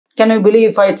Can you believe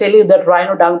if I tell you that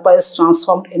rhino-dung is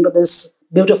transformed into this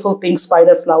beautiful pink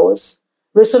spider flowers?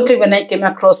 Recently, when I came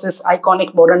across this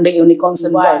iconic modern-day unicorns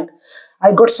in wild,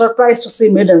 I got surprised to see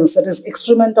middens, that is,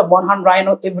 excrement of one-horned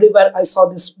rhino. Everywhere I saw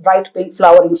this bright pink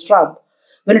flowering shrub.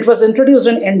 When it was introduced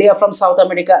in India from South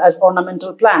America as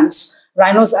ornamental plants,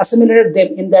 rhinos assimilated them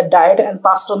in their diet and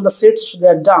passed on the seeds to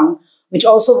their dung, which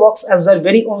also works as their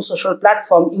very own social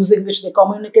platform using which they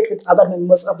communicate with other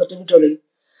members of the territory.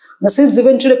 The seeds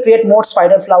eventually create more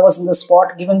spider flowers in the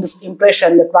spot, giving this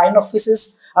impression that rhino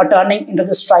feces are turning into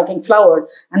this striking flower,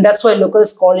 and that's why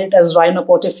locals call it as rhino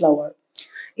potty flower.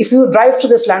 If you drive through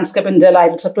this landscape in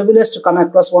daylight, it's a privilege to come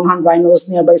across one-horned rhinos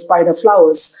nearby spider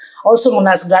flowers, also known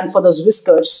as grandfather's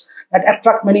whiskers, that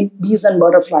attract many bees and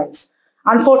butterflies.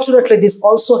 Unfortunately, this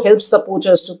also helps the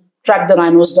poachers to track the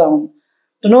rhinos down.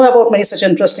 To know about many such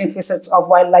interesting facets of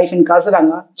wildlife in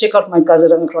Kaziranga, check out my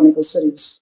Kaziranga Chronicles series.